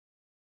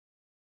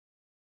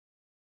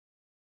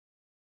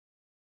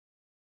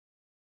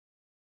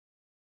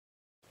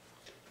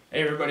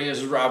Hey everybody, this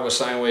is Rob with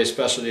Sine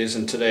Specialties,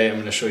 and today I'm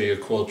going to show you a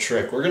cool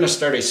trick. We're going to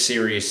start a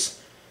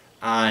series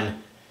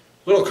on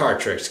little car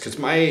tricks because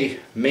my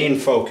main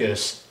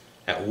focus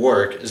at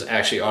work is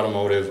actually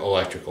automotive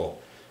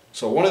electrical.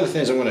 So one of the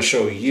things I'm going to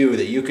show you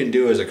that you can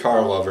do as a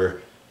car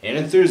lover and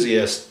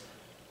enthusiast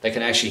that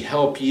can actually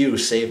help you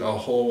save a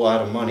whole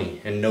lot of money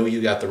and know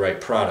you got the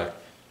right product.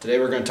 Today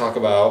we're going to talk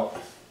about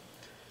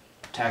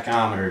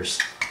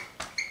tachometers.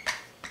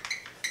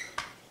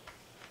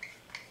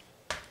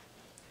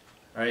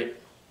 Right?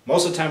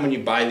 Most of the time when you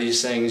buy these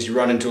things, you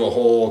run into a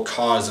whole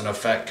cause and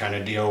effect kind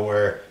of deal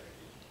where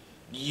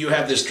you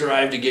have this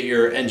drive to get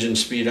your engine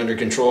speed under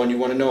control and you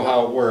want to know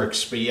how it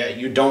works, but yet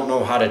you don't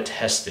know how to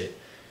test it.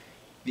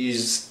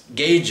 These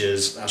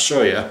gauges, I'll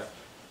show you.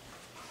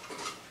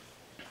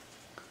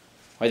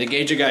 Like the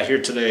gauge I got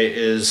here today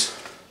is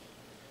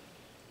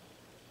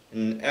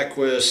an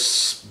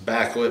Equus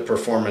backlit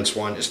performance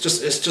one. It's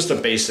just a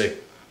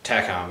basic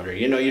tachometer.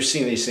 You know, you've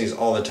seen these things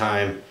all the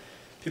time.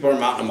 People are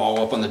mounting them all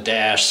up on the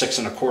dash, 6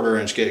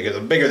 1/4 inch gauge.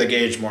 The bigger the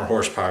gauge, more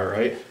horsepower,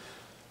 right?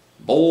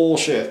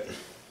 Bullshit.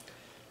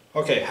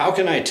 Okay, how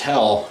can I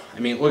tell? I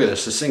mean, look at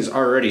this. This thing's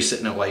already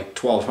sitting at like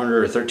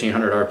 1200 or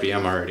 1300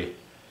 RPM already.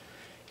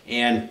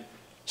 And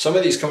some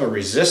of these come with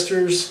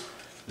resistors.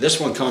 This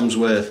one comes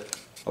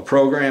with a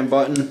program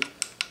button.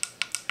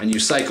 And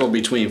you cycle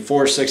between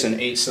 4, 6, and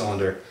 8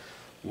 cylinder.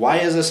 Why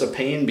is this a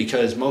pain?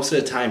 Because most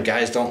of the time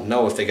guys don't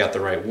know if they got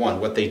the right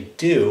one. What they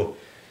do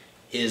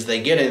is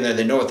they get in there,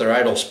 they know what their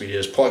idle speed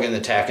is, plug in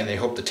the tach, and they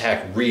hope the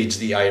tach reads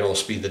the idle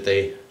speed that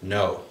they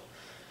know.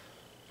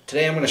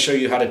 Today I'm going to show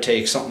you how to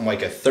take something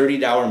like a $30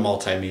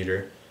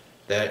 multimeter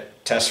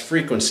that tests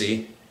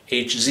frequency,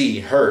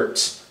 Hz,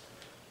 hertz,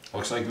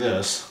 looks like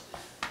this,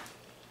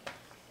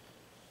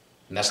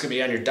 and that's going to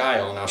be on your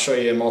dial, and I'll show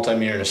you a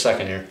multimeter in a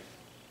second here.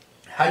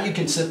 How you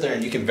can sit there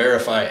and you can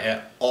verify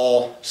at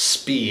all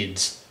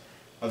speeds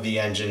of the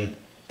engine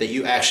that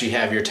you actually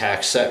have your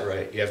tach set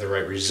right. You have the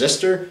right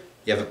resistor,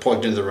 you have it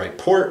plugged into the right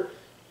port,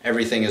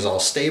 everything is all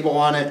stable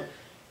on it,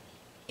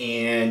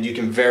 and you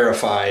can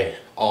verify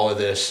all of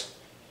this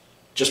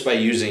just by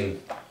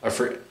using a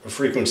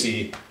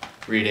frequency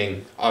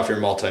reading off your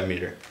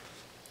multimeter.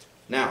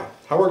 Now,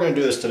 how we're going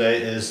to do this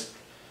today is,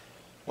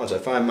 once I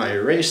find my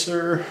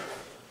eraser,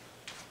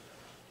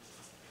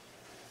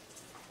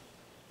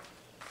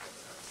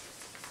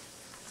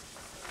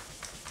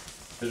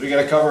 is we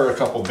got to cover a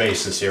couple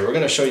bases here. We're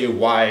going to show you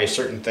why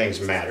certain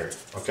things matter,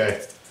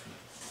 okay?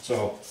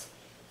 So,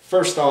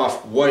 first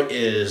off, what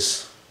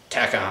is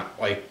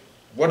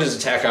what is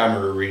a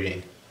tachometer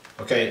reading?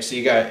 Okay, so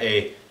you got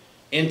a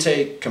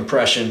intake,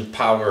 compression,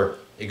 power,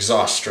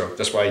 exhaust stroke.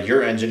 That's why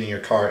your engine in your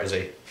car is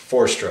a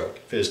 4-stroke.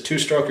 If it is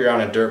 2-stroke, you're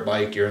on a dirt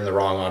bike, you're in the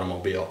wrong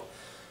automobile.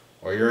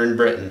 Or you're in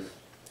Britain.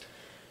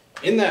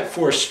 In that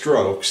 4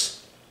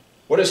 strokes,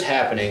 what is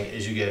happening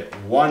is you get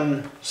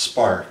 1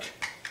 spark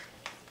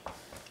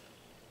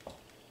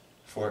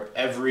for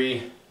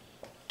every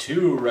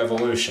 2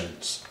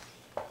 revolutions.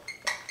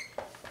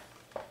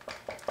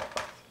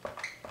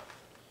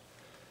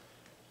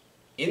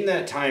 In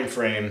that time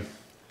frame,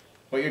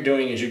 what you're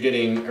doing is you're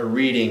getting a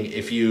reading.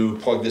 If you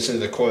plug this into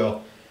the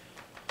coil,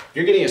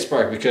 you're getting a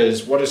spark,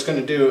 because what it's going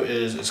to do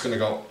is it's going to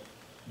go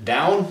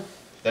down,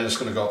 then it's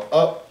going to go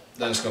up,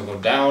 then it's going to go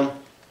down,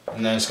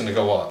 and then it's going to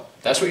go up.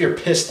 That's what your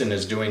piston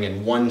is doing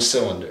in 1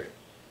 cylinder,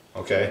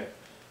 okay?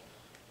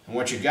 And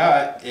what you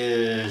got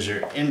is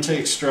your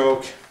intake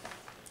stroke,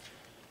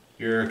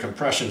 your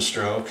compression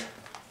stroke,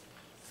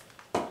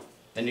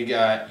 then you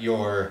got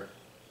your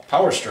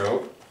power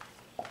stroke,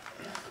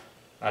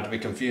 not to be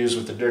confused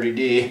with the dirty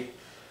D.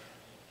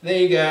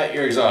 Then you got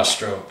your exhaust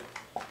stroke.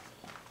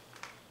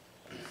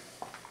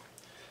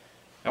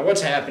 Now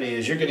what's happening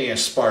is you're getting a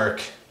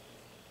spark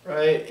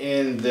right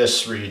in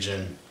this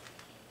region.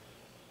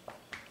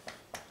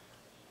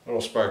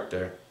 Little spark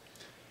there.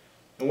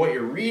 And what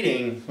you're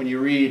reading when you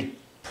read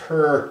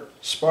per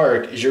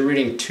spark is you're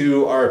reading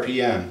 2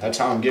 RPM. That's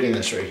how I'm getting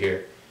this right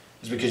here.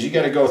 It's because you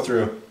got to go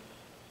through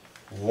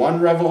 1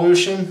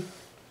 revolution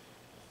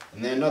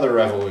and then another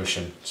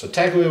revolution. So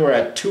technically we're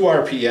at 2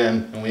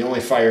 RPM and we only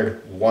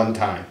fired 1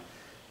 time.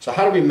 So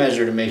how do we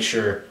measure to make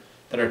sure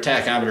that our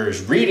tachometer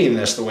is reading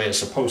this the way it's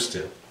supposed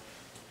to?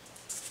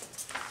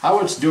 How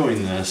it's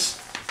doing this,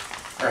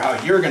 or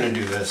how you're going to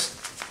do this,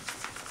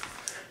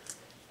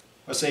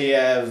 let's say you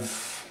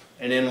have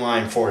an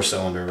inline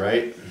 4-cylinder,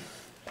 right?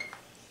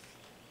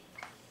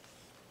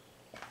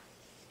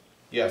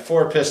 You got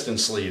 4 piston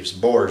sleeves,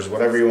 bores,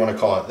 whatever you want to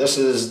call it. This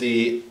is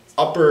the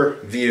upper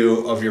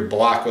view of your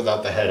block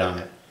without the head on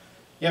it.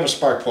 You have a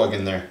spark plug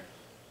in there.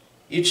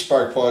 Each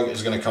spark plug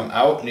is going to come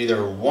out, and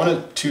either one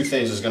of 2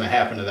 things is going to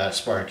happen to that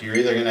spark. You're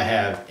either going to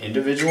have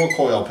individual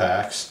coil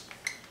packs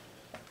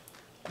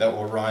that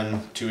will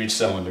run to each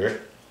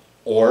cylinder,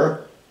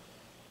 or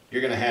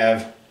you're going to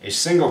have a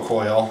single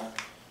coil,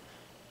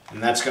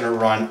 and that's going to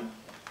run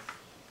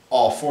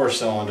all 4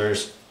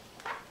 cylinders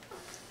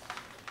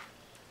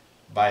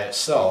by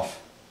itself.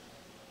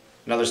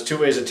 Now there's 2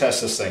 ways to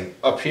test this thing.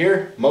 Up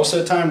here, most of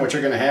the time what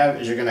you're going to have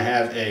is you're going to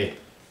have a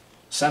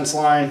sense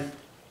line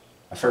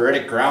a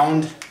ferritic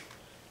ground,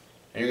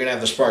 and you're going to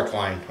have the spark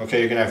line. Okay,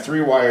 you're going to have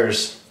 3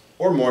 wires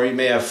or more. You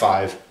may have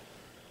 5.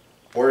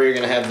 Or you're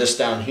going to have this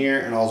down here,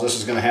 and all this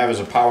is going to have is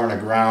a power and a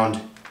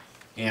ground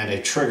and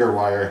a trigger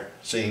wire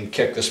so you can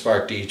kick the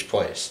spark to each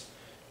place.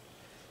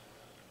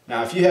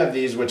 Now if you have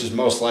these, which is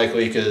most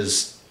likely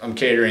because I'm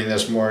catering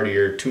this more to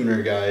your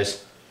tuner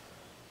guys,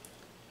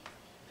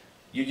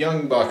 you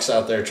young bucks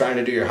out there trying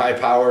to do your high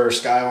power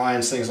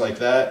skylines, things like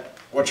that,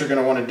 what you're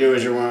going to want to do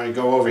is you're going to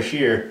go over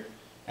here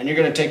and you're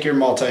going to take your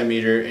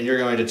multimeter and you're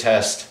going to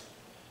test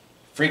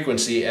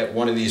frequency at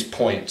one of these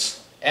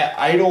points. At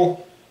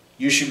idle,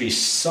 you should be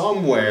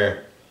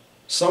somewhere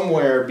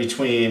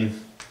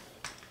between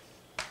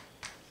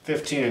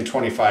 15 and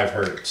 25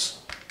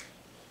 hertz.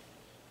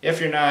 If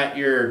you're not,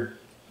 you're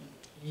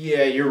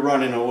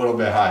running a little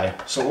bit high.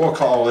 So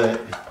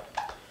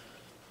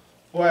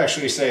we'll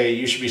actually say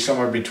you should be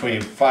somewhere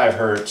between 5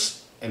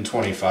 hertz and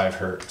 25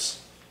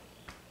 hertz.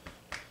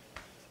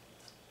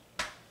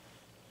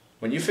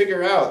 When you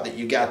figure out that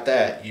you got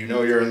that, you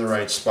know you're in the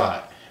right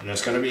spot. And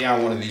it's going to be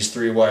on one of these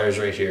 3 wires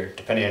right here.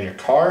 Depending on your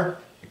car,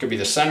 it could be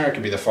the center, it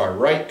could be the far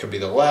right, it could be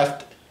the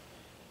left.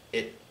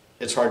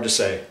 It's hard to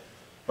say.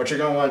 What you're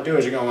going to want to do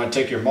is you're going to want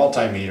to take your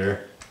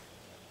multimeter.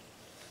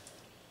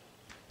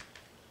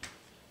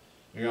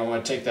 You're going to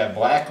want to take that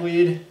black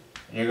lead and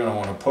you're going to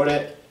want to put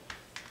it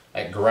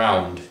at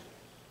ground.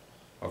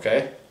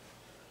 Okay?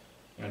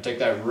 You're going to take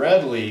that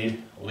red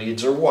lead,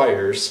 leads are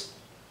wires,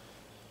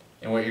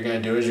 and what you're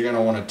going to do is you're going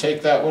to want to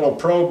take that little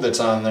probe that's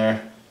on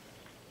there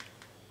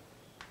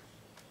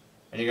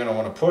and you're going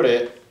to want to put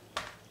it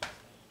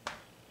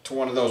to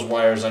one of those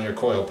wires on your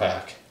coil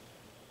pack.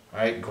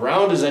 Alright?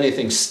 Ground is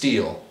anything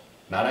steel.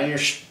 Not on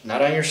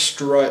your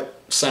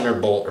strut center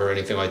bolt or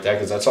anything like that,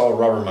 because that's all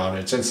rubber mounted,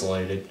 it's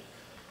insulated.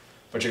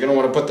 But you're going to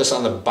want to put this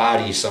on the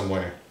body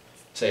somewhere.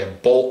 Say a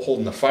bolt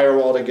holding the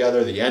firewall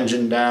together, the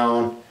engine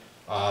down,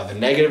 the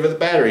negative of the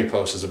battery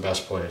post is the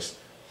best place.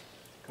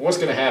 And what's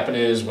going to happen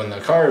is when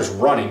the car is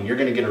running, you're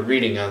going to get a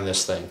reading on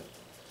this thing.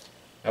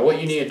 Now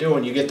what you need to do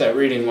when you get that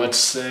reading, let's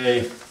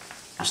say,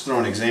 just throw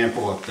an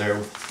example up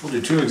there. We'll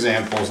do 2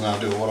 examples and I'll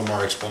do a little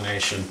more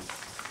explanation.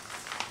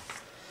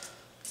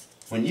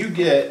 When you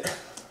get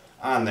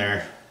on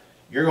there,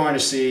 you're going to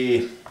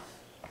see,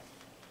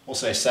 we'll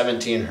say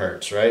 17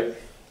 hertz, right?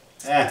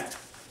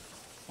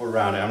 We'll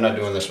round it. I'm not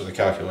doing this with a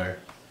calculator.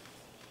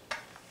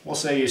 We'll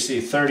say you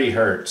see 30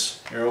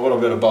 hertz. You're a little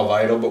bit above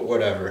idle, but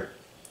whatever.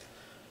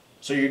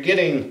 So you're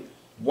getting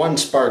 1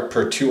 spark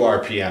per 2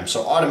 RPM.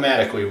 So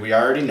automatically, we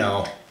already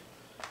know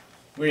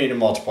we need to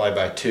multiply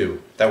by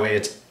 2. That way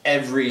it's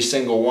every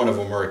single one of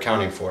them we're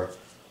accounting for.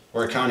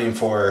 We're accounting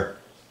for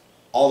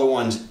all the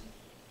ones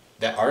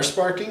that are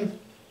sparking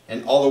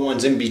and all the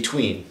ones in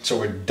between. So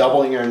we're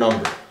doubling our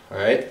number, all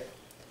right?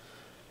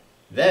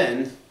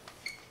 Then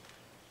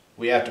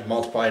we have to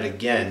multiply it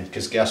again,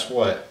 because guess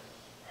what?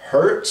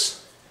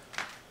 Hertz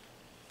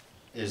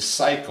is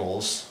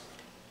cycles.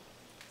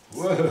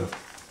 Whoa.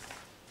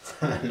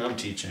 And I'm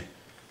teaching.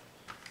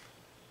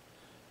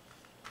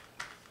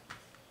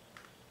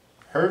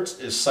 Hertz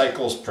is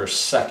cycles per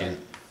second.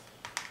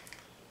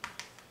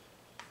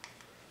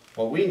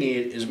 What we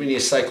need is we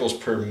need cycles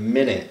per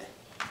minute.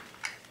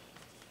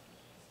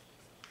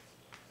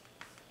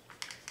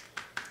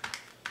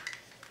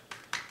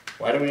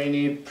 Why do we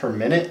need per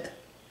minute?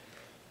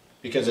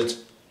 Because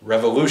it's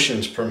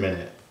revolutions per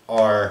minute.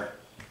 RPM.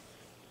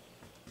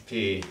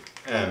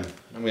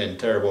 I'm getting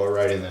terrible at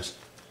writing this.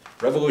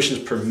 Revolutions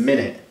per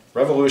minute.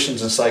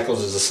 Revolutions and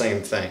cycles is the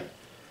same thing.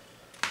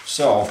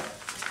 So,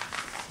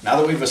 now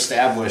that we've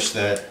established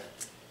that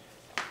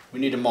we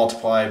need to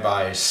multiply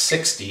by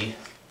 60,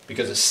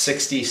 because it's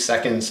 60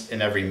 seconds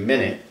in every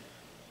minute,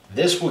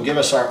 this will give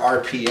us our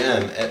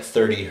RPM at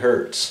 30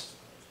 hertz.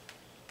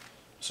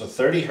 So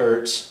 30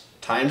 hertz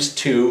times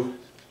 2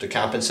 to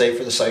compensate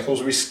for the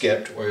cycles we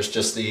skipped, where it's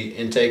just the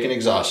intake and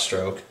exhaust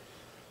stroke,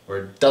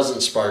 where it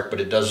doesn't spark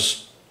but it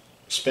does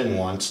spin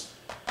once,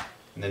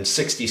 and then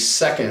 60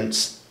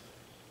 seconds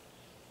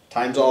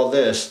times all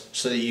this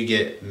so that you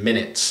get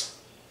minutes.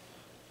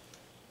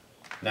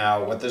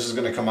 Now what this is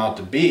going to come out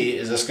to be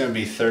is this going to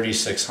be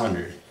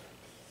 3600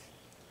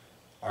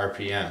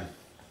 RPM.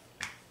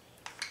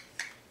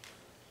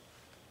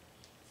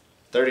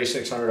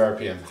 3600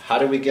 RPM. How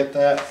do we get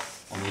that?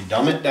 When we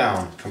dumb it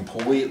down,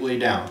 completely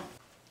down.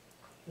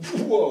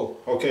 Whoa!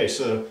 Okay,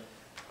 so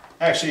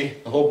actually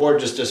the whole board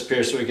just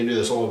disappeared, so we can do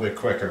this a little bit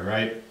quicker,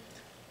 right?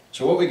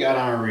 So what we got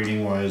on our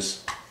reading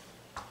was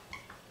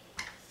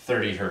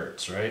 30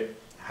 hertz, right?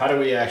 How do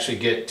we actually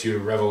get to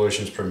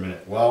revolutions per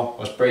minute? Well,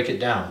 let's break it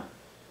down.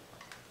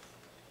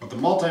 What the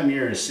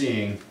multimeter is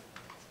seeing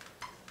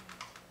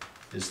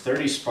is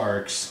 30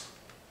 sparks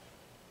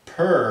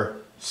per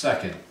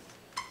second.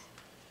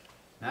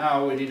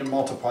 Now we need to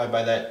multiply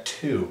by that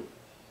 2.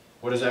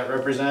 What does that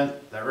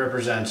represent? That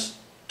represents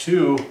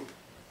 2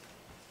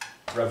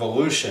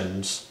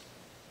 revolutions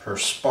per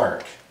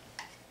spark,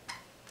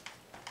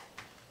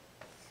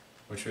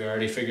 which we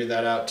already figured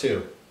that out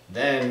too.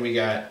 Then we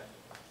got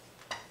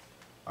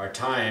our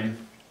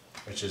time,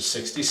 which is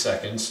 60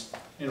 seconds,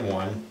 in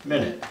 1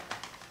 minute.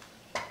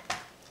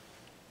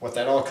 What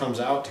that all comes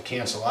out to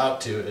cancel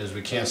out to is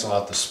we cancel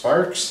out the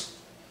sparks,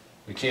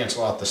 we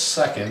cancel out the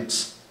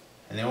seconds,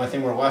 and the only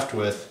thing we're left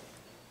with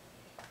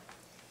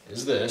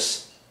is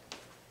this.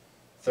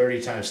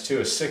 30 times 2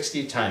 is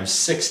 60 times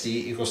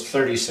 60 equals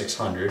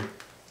 3,600.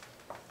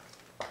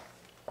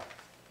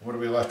 What are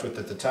we left with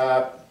at the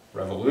top?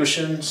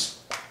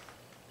 Revolutions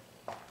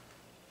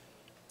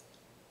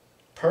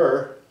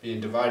per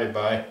being divided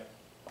by,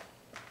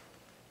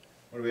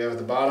 what do we have at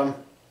the bottom?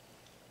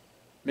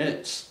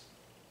 Minutes.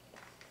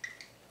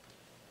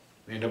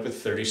 We end up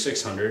with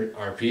 3,600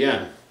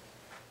 RPM.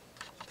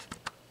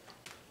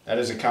 That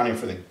is accounting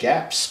for the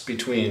gaps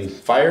between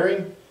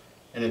firing,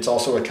 and it's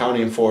also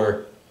accounting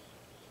for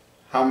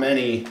how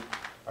many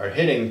are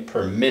hitting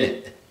per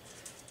minute.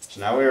 So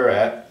now we are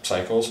at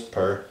cycles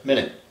per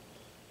minute,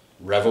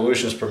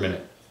 revolutions per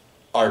minute,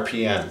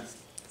 RPM.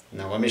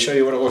 Now let me show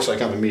you what it looks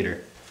like on the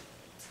meter.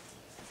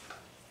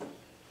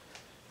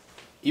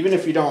 Even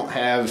if you don't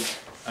have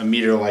a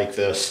meter like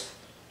this,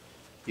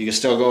 you can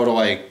still go to,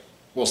 like,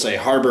 we'll say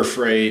Harbor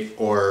Freight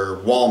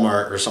or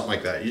Walmart or something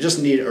like that. You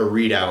just need a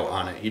readout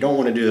on it. You don't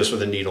want to do this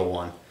with a needle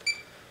one.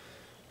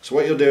 So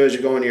what you'll do is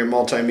you go into your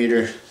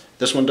multimeter.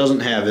 This one doesn't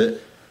have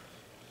it,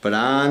 but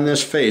on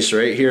this face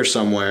right here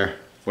somewhere,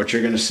 what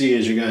you're going to see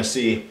is you're going to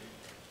see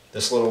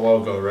this little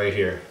logo right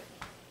here.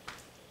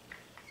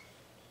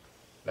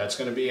 That's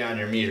going to be on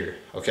your meter,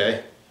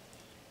 okay?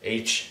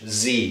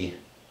 HZ,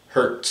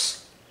 Hertz.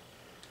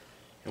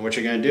 And what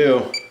you're going to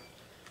do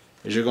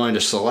is you're going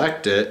to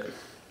select it,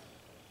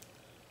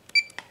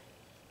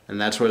 and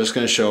that's what it's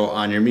going to show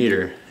on your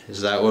meter,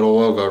 is that little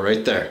logo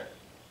right there,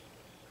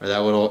 or that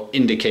little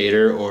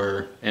indicator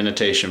or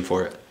annotation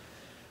for it.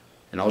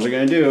 And all you're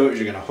going to do is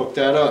you're going to hook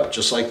that up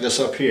just like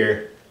this up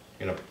here.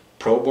 You're going to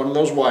probe one of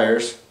those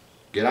wires,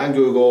 get on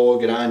Google,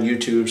 get on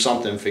YouTube,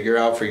 something, figure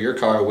out for your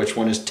car which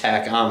one is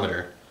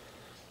tachometer.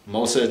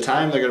 Most of the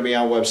time they're going to be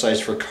on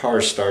websites for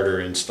car starter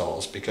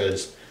installs,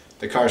 because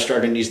the car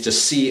starter needs to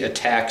see a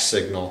tach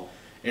signal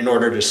in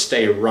order to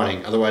stay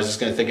running. Otherwise it's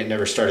going to think it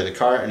never started the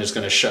car and it's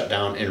going to shut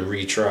down and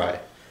retry.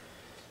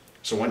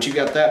 So once you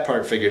got that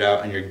part figured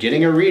out and you're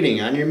getting a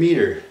reading on your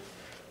meter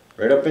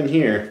right up in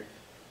here,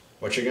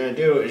 what you're going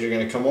to do is you're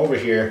going to come over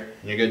here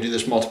and you're going to do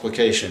this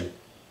multiplication.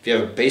 If you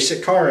have a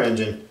basic car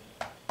engine,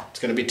 it's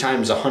going to be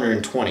times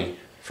 120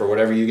 for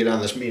whatever you get on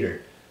this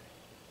meter.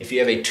 If you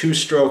have a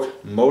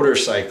 2-stroke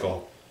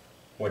motorcycle,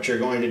 what you're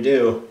going to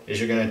do is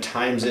you're going to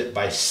times it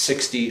by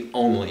 60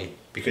 only,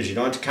 because you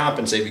don't have to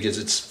compensate because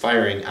it's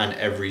firing on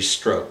every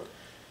stroke.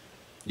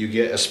 You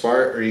get a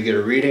spark or you get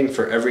a reading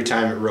for every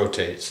time it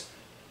rotates.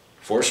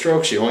 4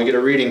 strokes, you only get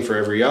a reading for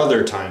every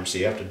other time, so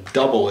you have to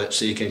double it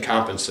so you can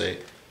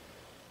compensate.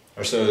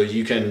 Or so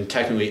you can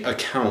technically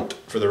account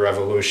for the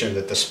revolution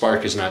that the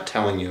spark is not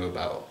telling you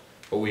about.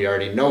 But we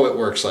already know it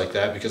works like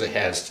that because it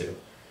has to.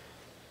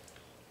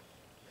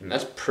 And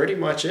that's pretty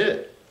much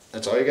it.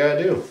 That's all you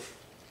gotta do.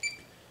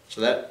 So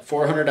that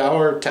 $400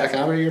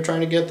 tachometer you're trying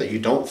to get that you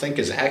don't think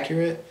is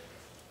accurate,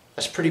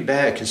 that's pretty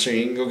bad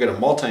considering you can go get a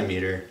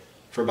multimeter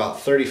for about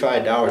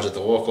 $35 at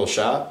the local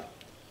shop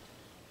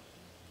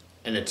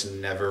and it's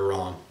never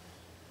wrong.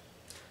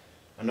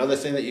 Another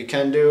thing that you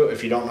can do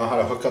if you don't know how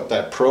to hook up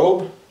that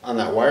probe on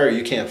that wire,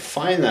 you can't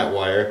find that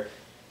wire,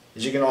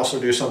 is you can also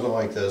do something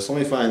like this. Let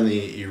me find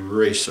the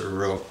eraser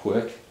real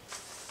quick.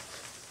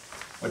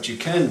 What you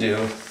can do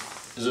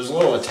is there's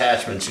little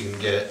attachments you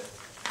can get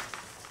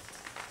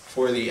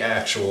for the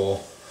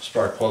actual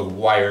spark plug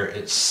wire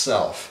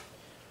itself.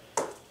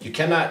 You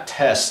cannot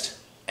test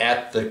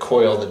at the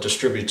coil that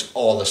distributes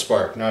all the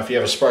spark. Now if you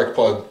have a spark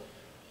plug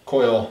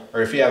coil,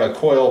 or if you have a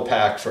coil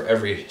pack for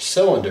every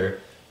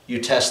cylinder, you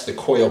test the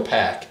coil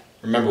pack.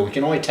 Remember, we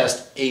can only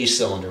test a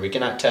cylinder. We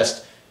cannot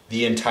test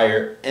the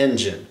entire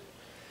engine.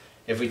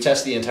 If we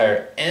test the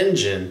entire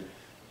engine,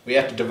 we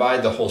have to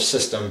divide the whole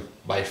system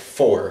by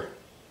 4.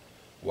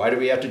 Why do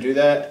we have to do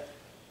that?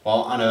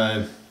 Well, on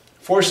a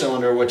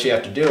 4-cylinder, what you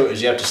have to do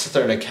is you have to sit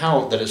there and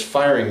count that it's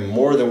firing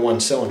more than one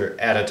cylinder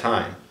at a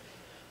time.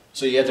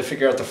 So you have to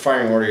figure out the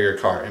firing order of your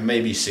car. It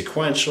may be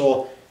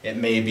sequential, it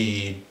may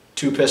be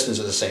 2 pistons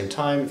at the same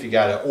time. If you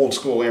got an old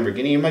school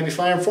Lamborghini, you might be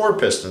firing 4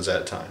 pistons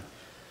at a time.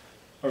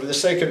 But for the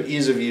sake of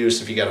ease of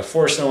use, if you got a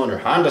 4-cylinder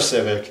Honda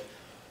Civic,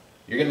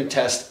 you're going to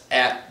test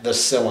at the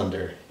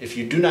cylinder. If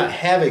you do not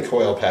have a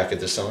coil pack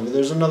at the cylinder,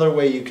 there's another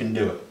way you can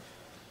do it.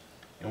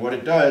 And what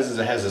it does is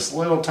it has this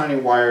little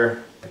tiny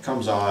wire that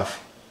comes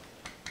off.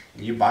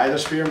 You buy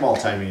this for your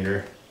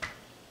multimeter,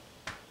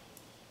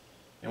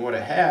 and what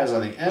it has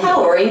on the end,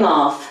 powering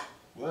off.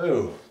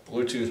 Whoa,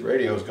 Bluetooth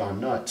radio's gone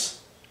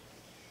nuts.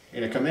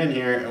 You're gonna come in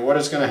here, and what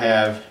it's gonna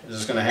have is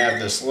it's gonna have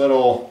this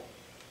little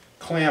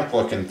clamp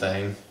looking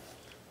thing.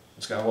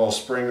 It's got a little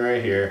spring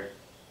right here,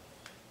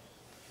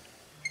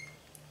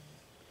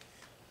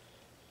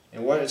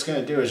 and what it's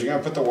gonna do is you're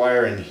gonna put the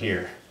wire in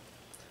here.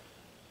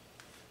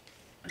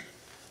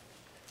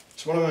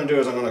 So what I'm gonna do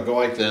is I'm gonna go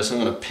like this. I'm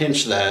gonna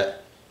pinch that.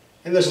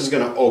 And this is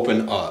going to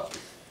open up.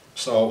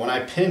 So when I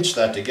pinch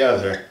that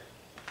together,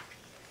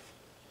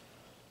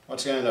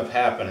 what's going to end up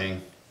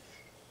happening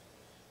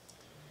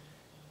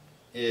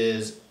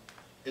is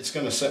it's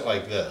going to sit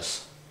like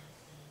this.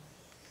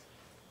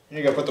 And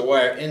you're going to put the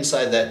wire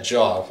inside that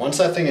jaw. Once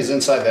that thing is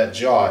inside that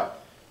jaw,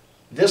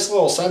 this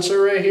little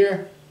sensor right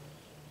here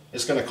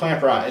is going to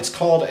clamp around. It's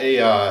called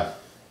a,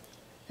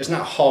 it's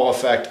not Hall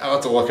effect, I'll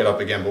have to look it up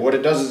again, but what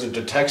it does is it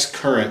detects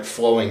current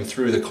flowing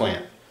through the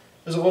clamp.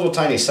 There's a little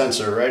tiny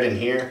sensor right in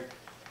here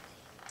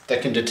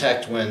that can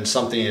detect when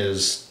something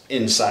is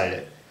inside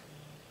it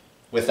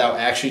without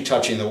actually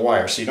touching the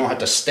wire, so you don't have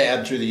to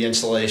stab through the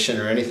insulation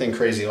or anything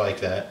crazy like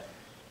that.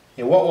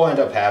 And what will end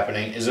up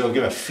happening is it'll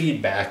give a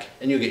feedback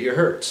and you'll get your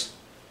hertz.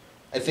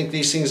 I think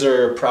these things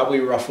are probably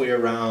roughly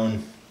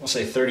around, we'll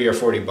say 30 or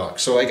 40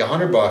 bucks. So like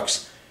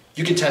 $100,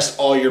 you can test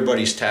all your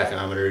buddy's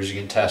tachometers, you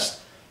can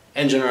test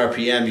engine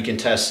RPM, you can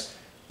test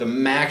the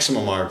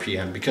maximum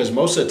RPM, because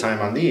most of the time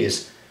on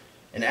these,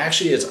 and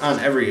actually it's on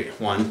every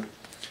one,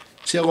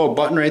 see a little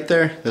button right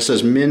there that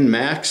says min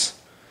max?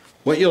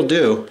 What you'll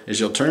do is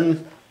you'll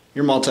turn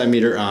your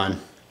multimeter on.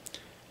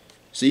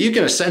 So you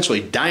can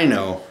essentially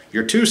dyno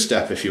your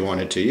two-step if you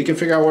wanted to. You can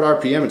figure out what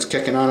RPM it's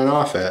kicking on and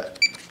off at.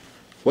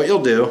 What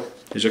you'll do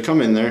is you'll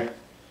come in there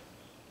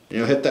and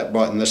you'll hit that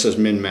button that says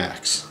min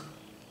max.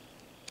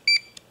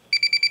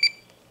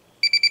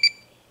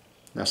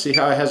 Now see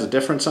how it has a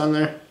difference on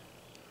there?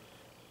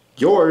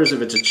 Yours,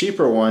 if it's a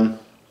cheaper one,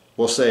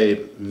 will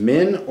say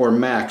min or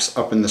max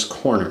up in this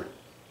corner.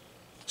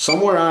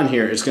 Somewhere on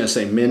here it's going to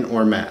say min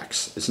or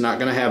max. It's not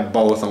going to have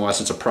both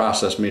unless it's a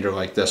process meter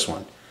like this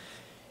one.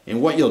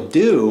 And what you'll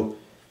do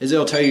is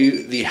it'll tell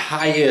you the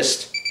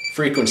highest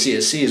frequency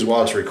it sees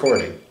while it's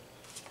recording.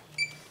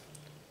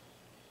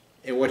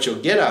 And what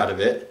you'll get out of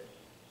it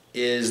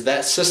is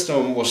that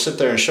system will sit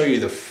there and show you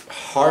the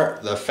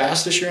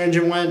fastest your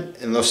engine went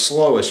and the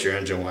slowest your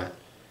engine went.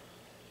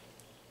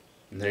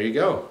 And there you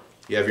go.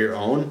 You have your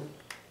own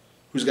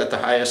who's got the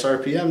highest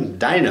RPM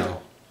dyno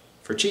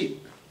for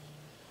cheap.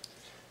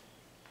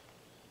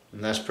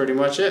 And that's pretty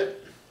much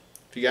it.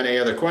 If you got any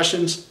other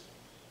questions,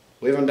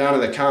 leave them down in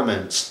the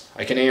comments.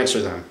 I can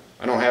answer them.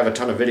 I don't have a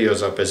ton of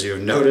videos up, as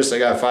you've noticed. I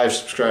got 5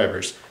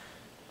 subscribers.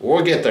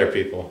 We'll get there,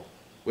 people.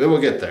 We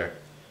will get there.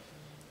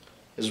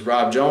 This is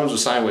Rob Jones with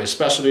Sideways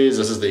Specialties.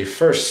 This is the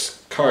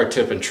first car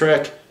tip and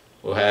trick.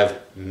 We'll have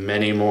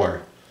many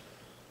more.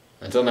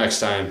 Until next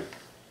time,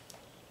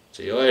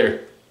 see you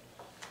later.